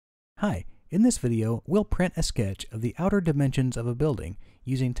Hi, in this video we'll print a sketch of the outer dimensions of a building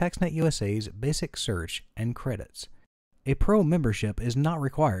using TaxNetUSA's basic search and credits. A pro membership is not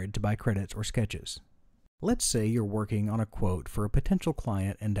required to buy credits or sketches. Let's say you're working on a quote for a potential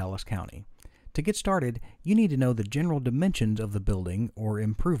client in Dallas County. To get started, you need to know the general dimensions of the building or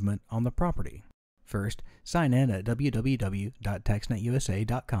improvement on the property. First, sign in at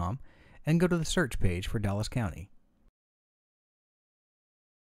www.taxnetusa.com and go to the search page for Dallas County.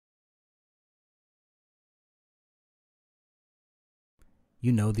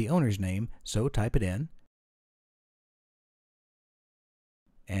 You know the owner's name, so type it in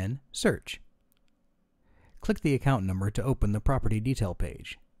and search. Click the account number to open the property detail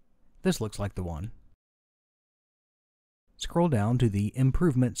page. This looks like the one. Scroll down to the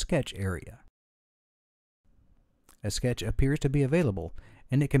Improvement Sketch area. A sketch appears to be available,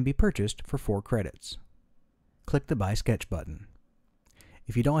 and it can be purchased for 4 credits. Click the Buy Sketch button.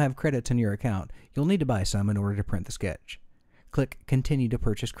 If you don't have credits in your account, you'll need to buy some in order to print the sketch. Click Continue to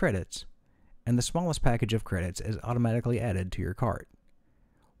Purchase Credits, and the smallest package of credits is automatically added to your cart.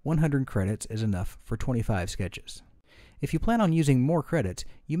 100 credits is enough for 25 sketches. If you plan on using more credits,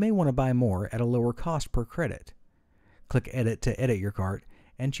 you may want to buy more at a lower cost per credit. Click Edit to edit your cart,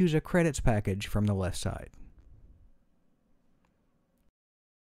 and choose a credits package from the left side.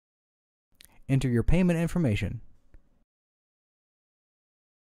 Enter your payment information,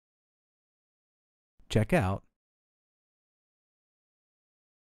 check out,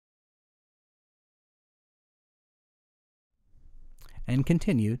 and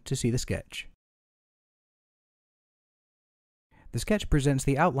continue to see the sketch. The sketch presents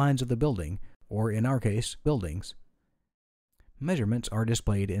the outlines of the building, or in our case, buildings. Measurements are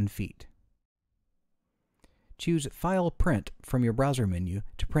displayed in feet. Choose File Print from your browser menu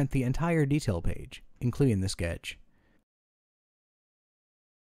to print the entire detail page, including the sketch.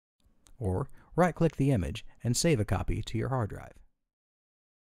 Or right-click the image and save a copy to your hard drive.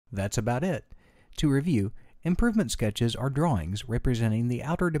 That's about it. To review, improvement sketches are drawings representing the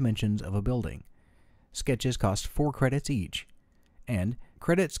outer dimensions of a building. Sketches cost 4 credits each, and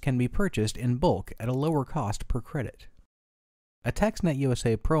credits can be purchased in bulk at a lower cost per credit. A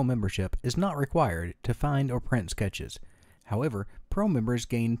TaxNetUSA Pro membership is not required to find or print sketches. However, Pro members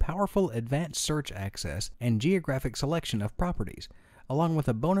gain powerful advanced search access and geographic selection of properties, along with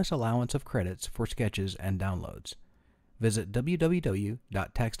a bonus allowance of credits for sketches and downloads. Visit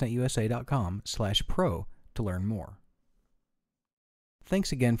www.taxnetusa.com/pro to learn more.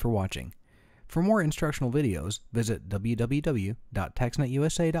 Thanks again for watching. For more instructional videos, visit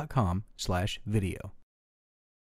www.taxnetusa.com/video.